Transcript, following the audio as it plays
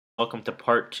Welcome to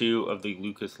part 2 of the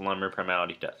Lucas-Lehmer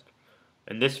Primality test.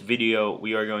 In this video,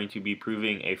 we are going to be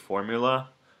proving a formula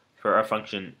for our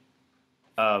function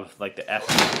of like the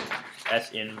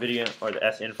sin video, or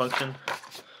the sin function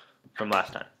from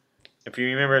last time. If you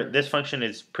remember, this function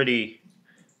is pretty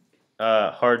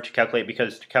hard to calculate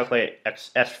because to calculate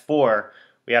s4,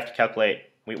 we have to calculate,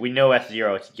 we know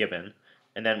s0 is given,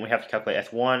 and then we have to calculate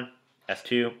s1,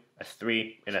 s2,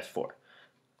 s3, and s4.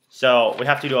 So we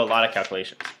have to do a lot of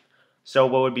calculations. So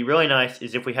what would be really nice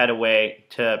is if we had a way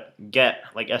to get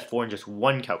like S4 in just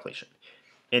one calculation.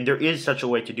 And there is such a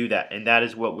way to do that, and that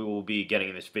is what we will be getting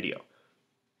in this video.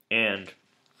 And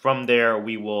from there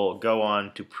we will go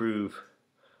on to prove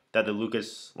that the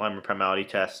Lucas-Lehmer primality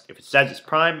test, if it says it's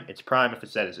prime, it's prime. If it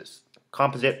says it's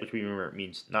composite, which we remember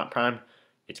means not prime,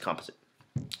 it's composite.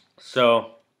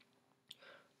 So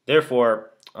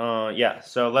therefore,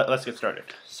 so let's get started.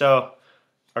 So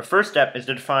our first step is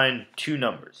to define two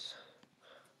numbers.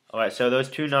 Alright, so those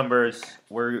two numbers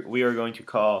we are going to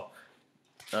call,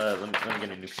 let me get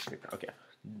a new piece of paper. Okay,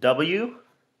 W,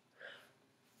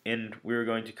 and we're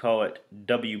going to call it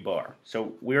W bar.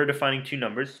 So we are defining two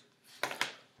numbers.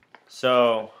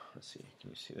 So, let's see,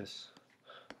 can you see this?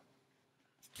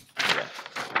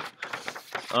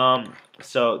 Yeah.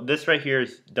 So this right here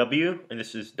is W, and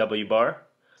this is W bar.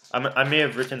 I may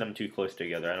have written them too close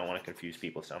together. I don't want to confuse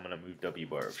people, so I'm going to move W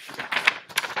bar over here.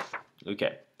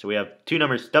 Okay, so we have two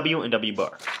numbers, W and W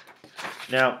bar.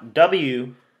 Now,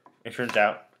 W, it turns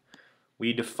out,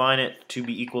 we define it to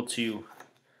be equal to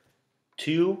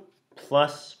 2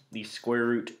 plus the square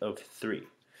root of 3.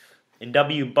 And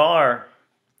W bar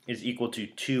is equal to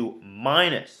 2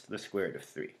 minus the square root of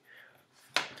 3.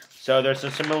 So there's some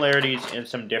similarities and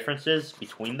some differences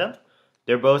between them.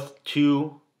 They're both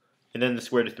 2 and then the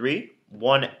square root of 3.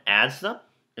 One adds them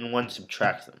and one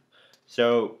subtracts them.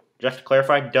 So just to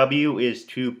clarify, W is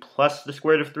 2 plus the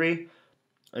square root of 3,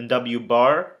 and W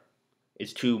bar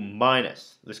is 2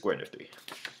 minus the square root of 3.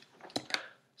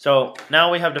 So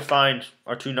now we have defined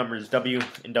our two numbers, W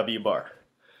and W bar.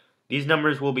 These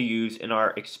numbers will be used in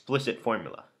our explicit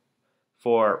formula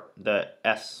for the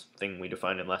S thing we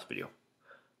defined in last video.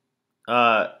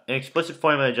 An explicit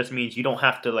formula just means you don't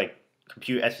have to like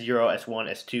compute S0, S1,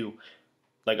 S2,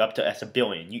 like up to S a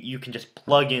billion. You can just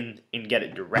plug in and get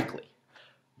it directly.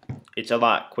 It's a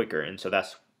lot quicker, and so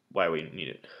that's why we need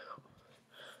it.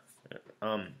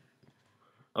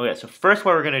 Okay, so first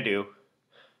what we're going to do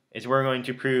is we're going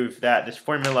to prove that this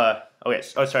formula... Okay,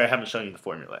 oh sorry, I haven't shown you the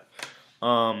formula.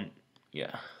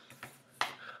 Yeah.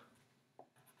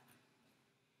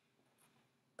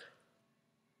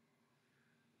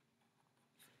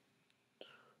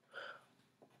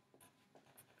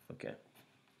 Okay.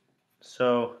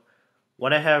 So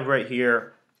what I have right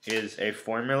here is a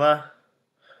formula.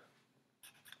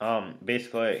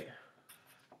 Basically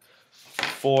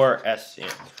for sin.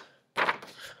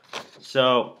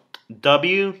 So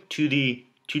W to the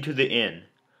 2 to the n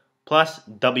plus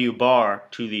W bar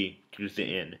to the 2 to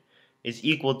the n is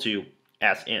equal to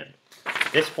Sin.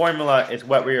 This formula is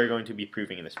what we are going to be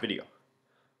proving in this video.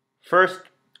 First,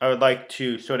 I would like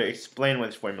to sort of explain what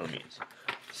this formula means.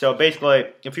 So basically,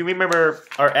 if you remember,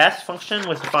 our S function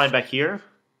was defined back here,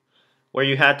 where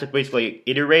you had to basically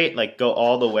iterate, like go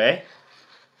all the way.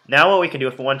 Now what we can do,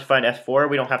 if we want to find S4,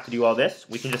 we don't have to do all this.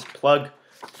 We can just plug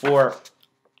 4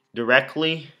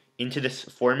 directly into this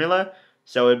formula.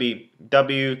 So it would be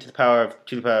W to the power of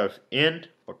 2 to the power of n,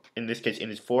 or in this case n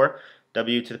is 4,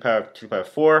 W to the power of 2 to the power of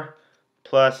 4,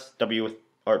 plus W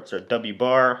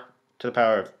bar to the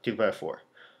power of 2 to the power of 4.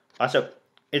 Also,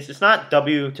 it's not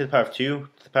W to the power of 2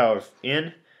 to the power of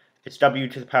n, it's W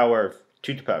to the power of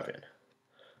 2 to the power of n.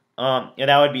 And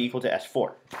that would be equal to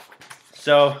S4.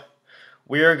 So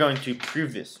we are going to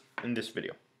prove this in this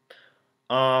video.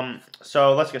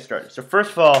 So let's get started. So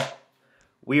first of all,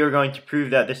 we are going to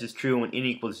prove that this is true when n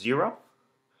equals 0.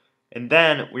 And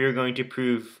then we are going to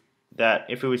prove that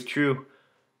if it was true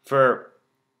for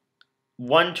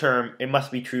one term, it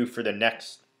must be true for the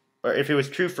next. Or if it was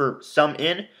true for some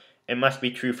n, it must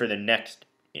be true for the next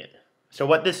n. So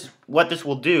what this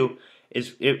will do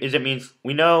is it means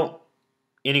we know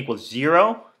n equals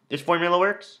 0, this formula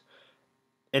works.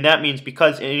 And that means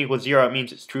because n equals 0, it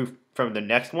means it's true from the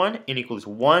next one. N equals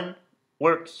 1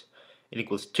 works. N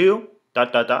equals 2, ...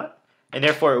 And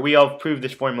therefore, we all prove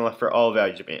this formula for all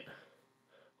values of n.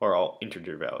 Or all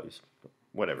integer values.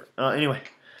 Whatever. Anyway,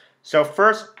 so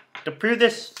first, to prove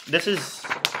this is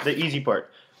the easy part.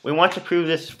 We want to prove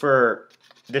this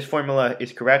formula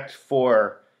is correct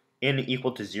for n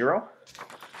equal to 0.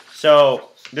 So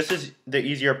this is the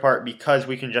easier part because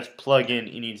we can just plug in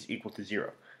n is equal to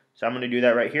 0. So I'm going to do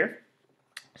that right here.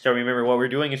 So remember, what we're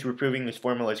doing is we're proving this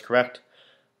formula is correct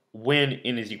when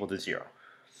n is equal to 0.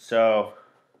 So,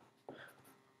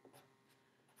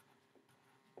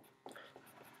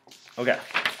 okay.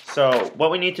 So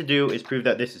what we need to do is prove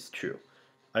that this is true.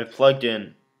 I've plugged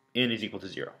in n is equal to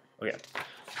 0. Okay.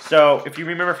 So if you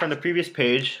remember from the previous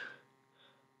page,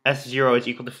 S0 is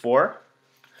equal to 4.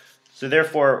 So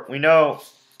therefore, we know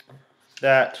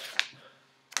that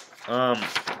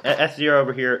at S0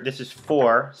 over here, this is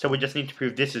 4. So we just need to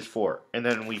prove this is 4. And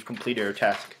then we've completed our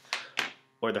task,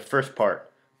 or the first part,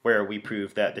 where we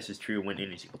prove that this is true when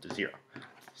n is equal to 0.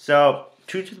 So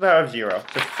 2 to the power of 0.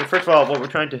 So first of all, what we're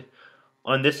trying to,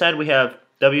 on this side we have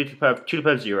w to the power of 2 to the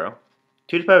power of 0.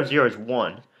 2 to the power of 0 is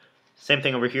 1. Same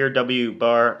thing over here, w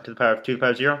bar to the power of 2 to the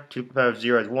power of 0. 2 to the power of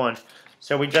 0 is 1.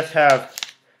 So we just have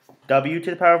w to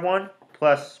the power of 1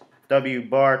 plus w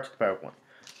bar to the power of 1.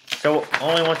 So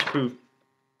all I want to prove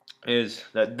is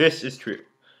that this is true,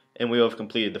 and we will have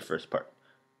completed the first part.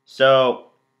 So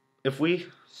if we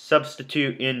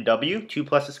substitute in w, 2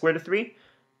 plus the square root of 3,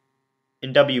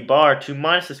 in w bar, 2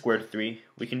 minus the square root of 3,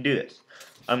 we can do this.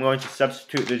 I'm going to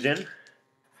substitute this in.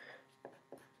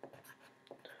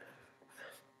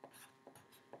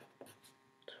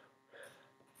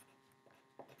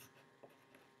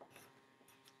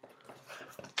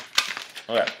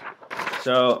 Okay,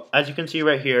 so as you can see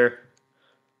right here,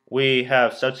 we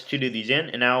have substituted these in,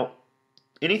 and now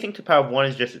anything to the power of 1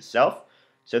 is just itself.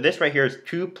 So this right here is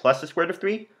 2 plus the square root of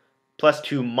 3 plus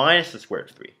 2 minus the square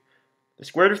root of 3. The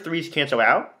square root of 3's cancel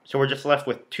out, so we're just left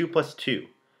with 2 plus 2,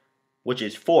 which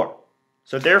is 4.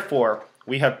 So therefore,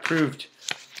 we have proved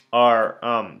our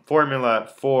formula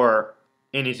for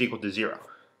n is equal to 0.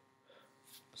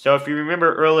 So if you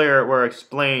remember earlier where I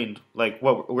explained like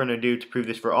what we're going to do to prove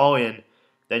this for all n,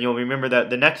 then you'll remember that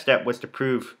the next step was to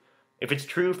prove if it's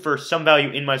true for some value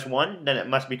n minus 1, then it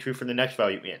must be true for the next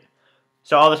value n.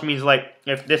 So all this means, like,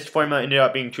 if this formula ended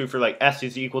up being true for like s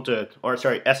is equal to, or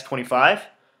sorry, s25,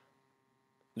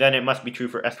 then it must be true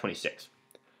for s26.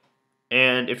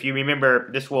 And if you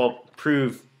remember, this will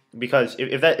prove, because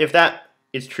if that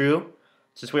is true,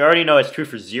 since we already know it's true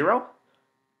for 0,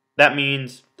 that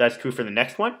means that's true for the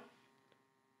next one.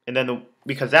 And then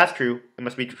because that's true, it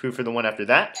must be true for the one after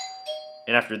that,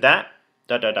 and after that,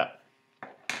 dot dot dot.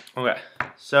 Okay,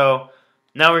 so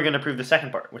now we're going to prove the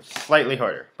second part, which is slightly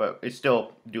harder, but it's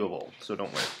still doable, so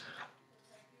don't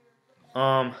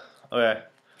worry. Okay,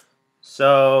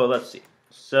 so let's see.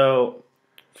 So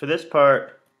for this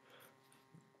part,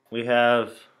 we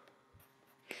have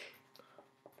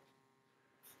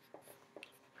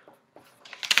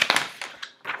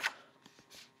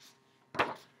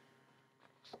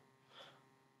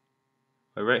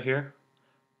right here.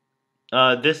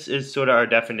 This is sort of our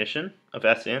definition of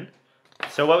Sn.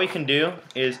 So what we can do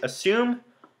is assume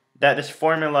that this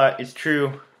formula is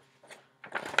true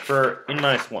for n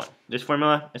minus 1. This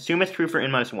formula, assume it's true for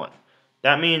n minus 1.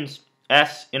 That means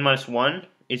S n minus 1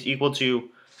 is equal to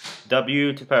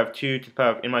w to the power of 2 to the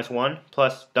power of n minus 1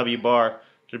 plus w bar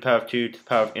to the power of 2 to the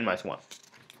power of n minus 1.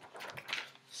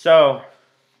 So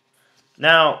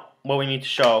now what we need to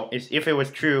show is if it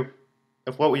was true,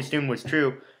 if what we assumed was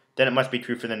true, then it must be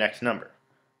true for the next number.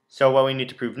 So what we need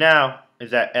to prove now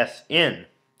is that Sn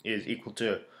is equal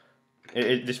to,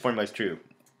 this formula is true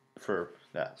for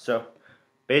that. So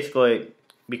basically,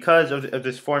 because of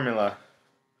this formula,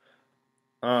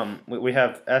 we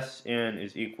have Sn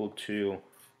is equal to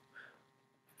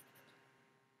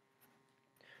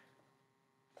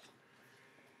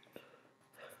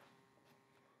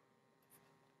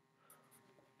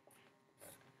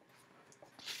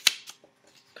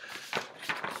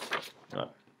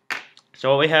so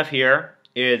what we have here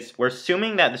is we're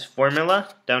assuming that this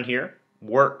formula down here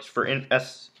works for n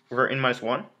minus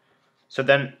 1. So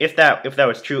then if that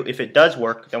was true, if it does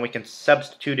work, then we can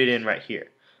substitute it in right here.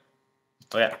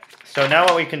 Okay. So now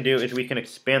what we can do is we can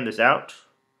expand this out.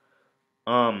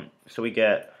 So we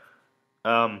get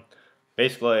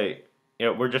basically,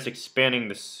 we're just expanding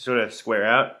this sort of square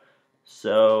out.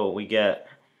 So we get,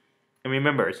 and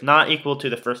remember, it's not equal to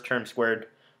the first term squared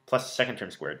plus the second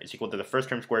term squared. It's equal to the first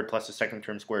term squared plus the second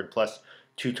term squared plus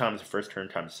 2 times the first term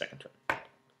times the second term.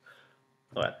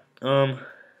 Alright.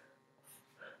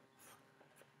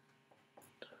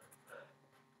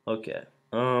 Okay.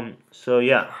 So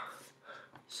yeah.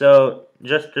 So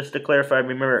just to clarify,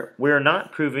 remember, we're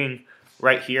not proving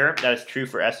right here that it's true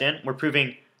for Sn. We're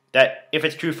proving that if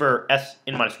it's true for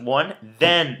Sn minus 1,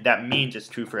 then that means it's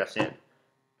true for Sn.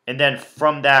 And then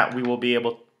from that, we will be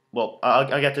able, well,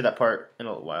 I'll get to that part in a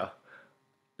little while.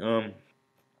 Sorry,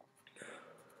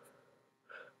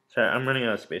 I'm running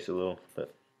out of space a little,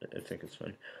 but I think it's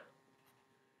fine.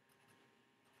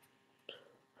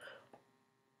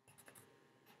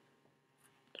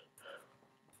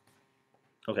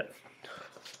 Okay.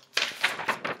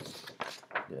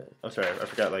 Yeah. Oh, sorry, I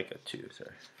forgot like a 2.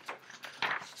 Sorry.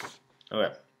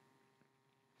 Okay.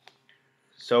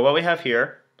 So what we have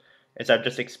here is I've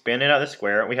just expanded out the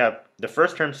square. We have the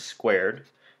first term squared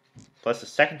plus the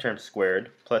second term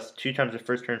squared plus 2 times the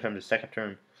first term times the second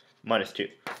term minus 2.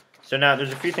 So now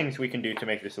there's a few things we can do to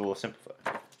make this a little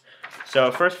simplified.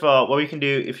 So first of all, what we can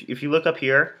do, if you look up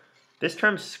here, this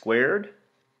term squared,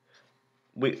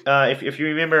 if you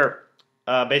remember,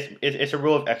 it's a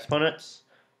rule of exponents.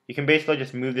 You can basically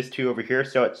just move this 2 over here.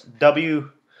 So it's w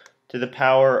to the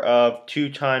power of 2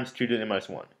 times 2 to the n minus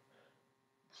 1,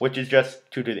 which is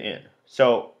just 2 to the n.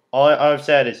 So all I've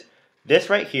said is this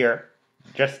right here,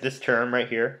 just this term right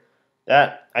here,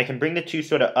 that I can bring the 2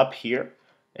 sort of up here,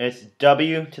 and it's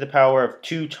w to the power of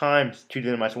 2 times 2 to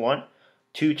the n minus 1.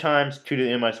 2 times 2 to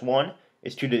the n minus 1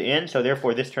 is 2 to the n, so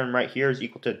therefore this term right here is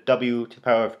equal to w to the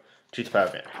power of 2 to the power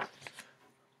of n.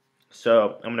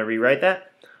 So I'm going to rewrite that.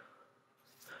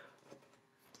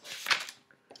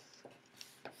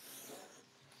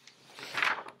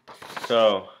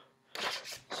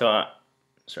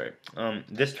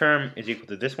 This term is equal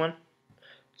to this one.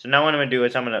 So now what I'm going to do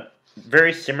is I'm going to,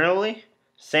 very similarly,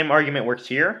 same argument works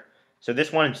here. So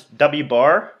this one is w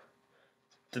bar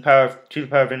to the power of 2 to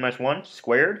the power of n minus 1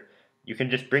 squared. You can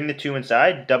just bring the 2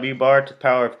 inside. W bar to the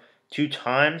power of 2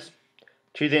 times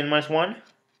 2 to the n minus 1.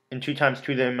 And 2 times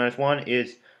 2 to the n minus 1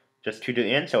 is just 2 to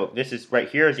the n. So this is right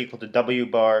here is equal to w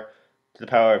bar to the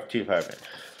power of 2 to the power of n.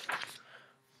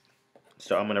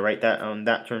 So I'm going to write that on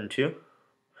that term too.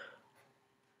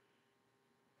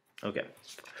 Okay.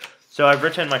 So I've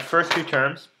written my first 2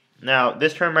 terms. Now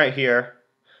this term right here,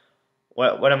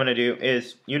 what I'm going to do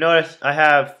is, you notice I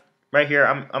have right here,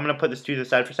 I'm going to put this 2 to the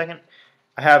side for a second.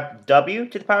 I have w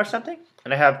to the power of something,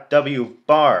 and I have w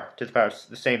bar to the power of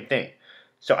the same thing.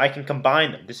 So I can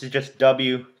combine them. This is just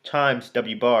w times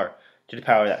w bar to the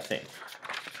power of that thing.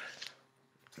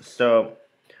 So,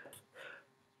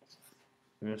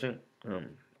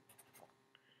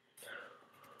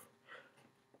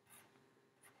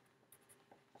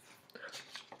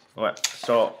 alright,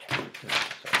 so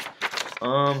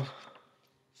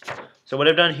what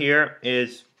I've done here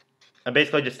is I'm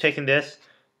basically just taking this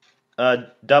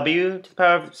w to the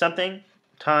power of something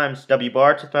times w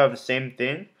bar to the power of the same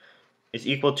thing is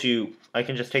equal to, I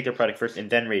can just take their product first and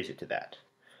then raise it to that.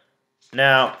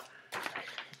 Now,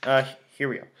 here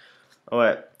we go.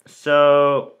 Alright,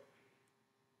 so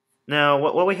now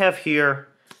what we have here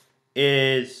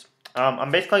is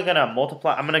I'm basically going to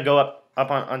multiply, I'm going to go up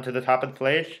onto the top of the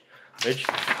page,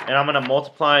 and I'm going to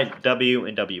multiply w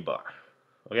and w bar.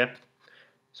 Okay?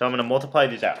 So I'm going to multiply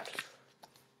these out.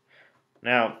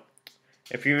 Now,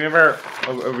 if you remember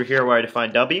over here where I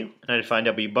define w, and I define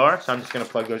w bar, so I'm just going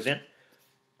to plug those in.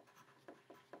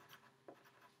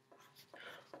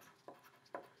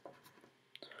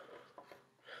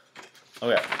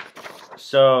 Okay,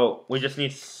 so we just need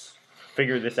to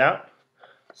figure this out.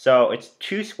 So it's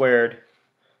 2 squared.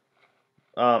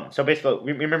 So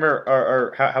basically,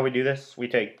 remember how we do this? We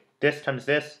take this times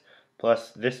this, plus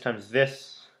this times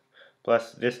this,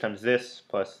 plus this times this,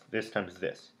 plus this times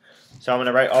this. So I'm going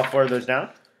to write all 4 of those down.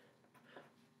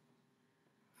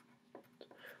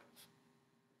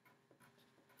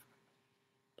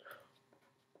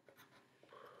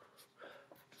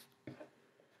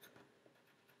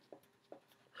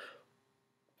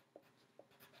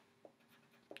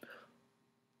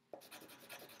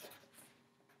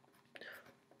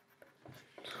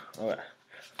 Okay.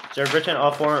 So I've written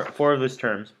all four of those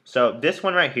terms. So this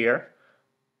one right here,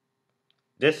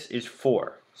 this is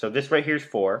 4. So this right here is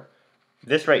 4.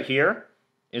 This right here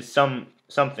is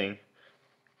something.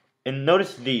 And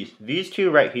notice these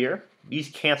 2 right here, these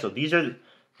cancel. These and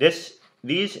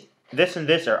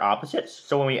this are opposites.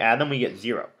 So when we add them, we get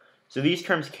 0. So these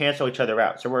terms cancel each other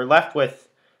out. So we're left with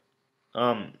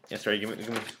sorry, give me a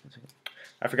second.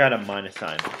 I forgot a minus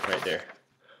sign right there.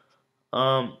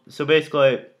 So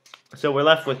basically, so we're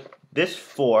left with this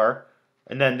 4,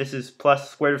 and then this is plus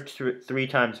square root of 3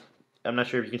 times, I'm not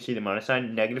sure if you can see the minus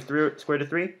sign, negative 3 square root of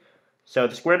 3. So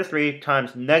the square root of 3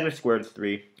 times negative square root of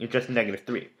 3 is just negative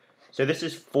 3. So this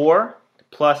is 4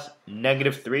 plus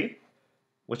negative 3,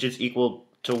 which is equal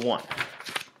to 1.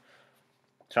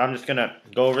 So I'm just going to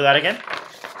go over that again.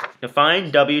 To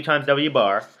find w times w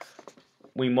bar,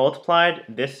 we multiplied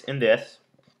this and this.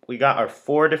 We got our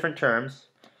 4 different terms.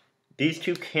 These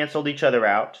 2 canceled each other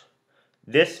out.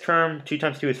 This term, 2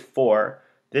 times 2 is 4.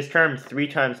 This term, 3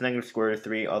 times negative square root of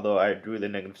 3, although I drew the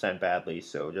negative sign badly,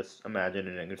 so just imagine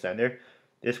a negative sign there.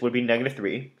 This would be negative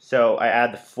 3. So I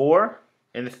add the 4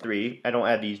 and the 3. I don't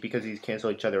add these because these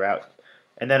cancel each other out.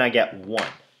 And then I get 1.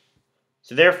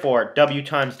 So therefore, W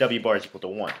times W bar is equal to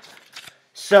 1.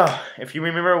 So, if you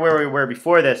remember where we were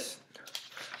before this,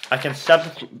 I can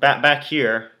substitute back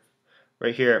here,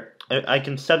 right here, I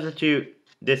can substitute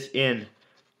this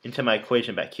into my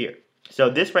equation back here. So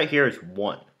this right here is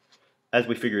 1, as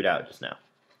we figured out just now.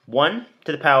 1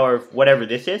 to the power of whatever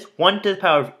this is, 1 to the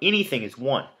power of anything is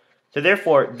 1. So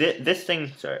therefore, this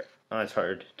thing, sorry, it's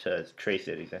hard to trace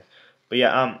it exactly. But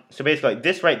yeah, so basically,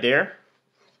 this right there,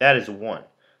 that is 1.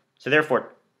 So therefore,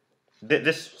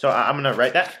 so I'm going to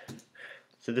write that.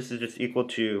 So this is just equal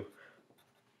to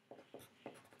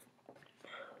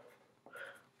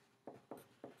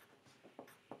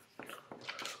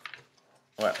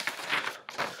what?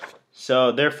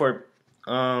 So therefore,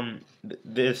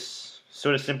 this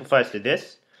sort of simplifies to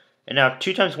this. And now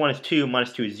 2 times 1 is 2,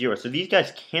 minus 2 is 0. So these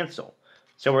guys cancel.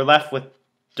 So we're left with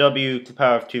W to the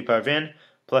power of 2 to the power of n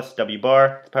plus W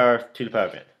bar to the power of 2 to the power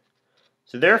of n.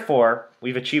 So therefore,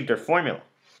 we've achieved our formula.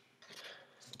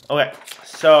 Okay,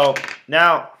 so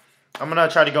now I'm going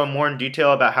to try to go more in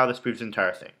detail about how this proves the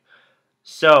entire thing.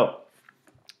 So,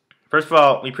 first of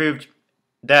all, we proved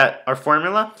that our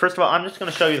formula, first of all, I'm just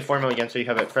going to show you the formula again so you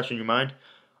have it fresh in your mind.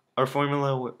 Our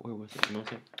formula, where was it?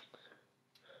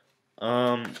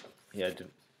 Yeah, I did.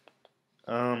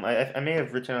 I may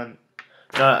have written on,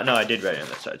 no, I did write it on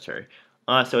that side, sorry.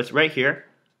 So it's right here,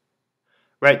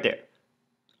 right there.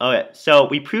 Okay, so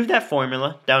we proved that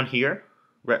formula down here,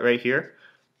 right here.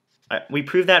 We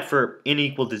proved that for n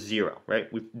equal to 0, right?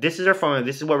 This is our formula.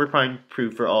 This is what we're trying to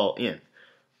prove for all n.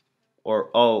 Or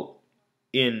all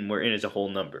n where n is a whole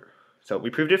number. So we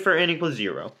proved it for n equals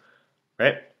 0,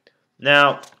 right?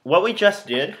 Now, what we just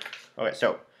did, okay,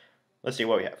 so let's see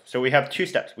what we have. So we have 2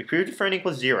 steps. We proved it for n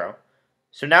equals 0.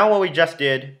 So now what we just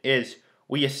did is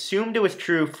we assumed it was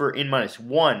true for n minus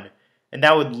 1, and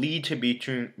that would lead to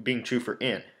being true for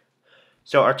n.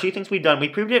 So our 2 things we've done, we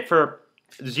proved it for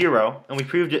 0, and we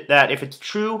proved it that if it's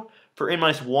true for n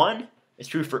minus 1, it's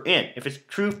true for n. If it's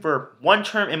true for one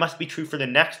term, it must be true for the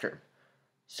next term.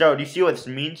 So, do you see what this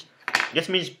means? This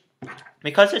means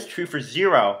because it's true for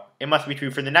 0, it must be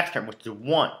true for the next term, which is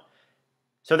 1.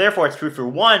 So therefore, it's true for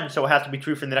 1, so it has to be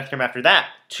true for the next term after that,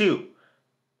 2.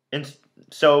 And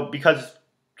so, because it's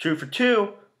true for 2,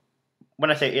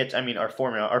 when I say it's, I mean our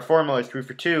formula is true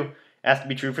for 2, it has to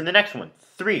be true for the next one,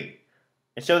 3.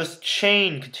 And so this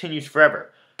chain continues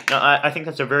forever. Now, I think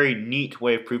that's a very neat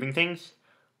way of proving things.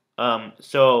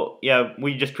 So, yeah,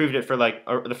 we just proved it for, like,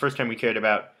 the first time we cared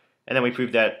about, and then we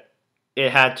proved that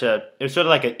it was sort of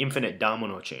like an infinite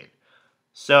domino chain.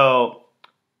 So,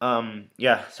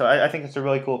 yeah, so I think it's a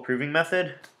really cool proving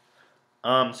method.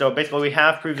 So, basically, we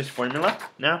have proved this formula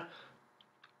now.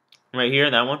 Right here,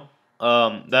 that one.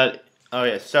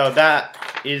 So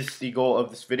that is the goal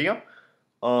of this video.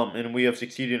 And we have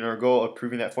succeeded in our goal of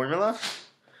proving that formula.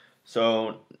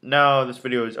 So now this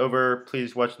video is over.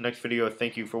 Please watch the next video.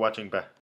 Thank you for watching. Bye.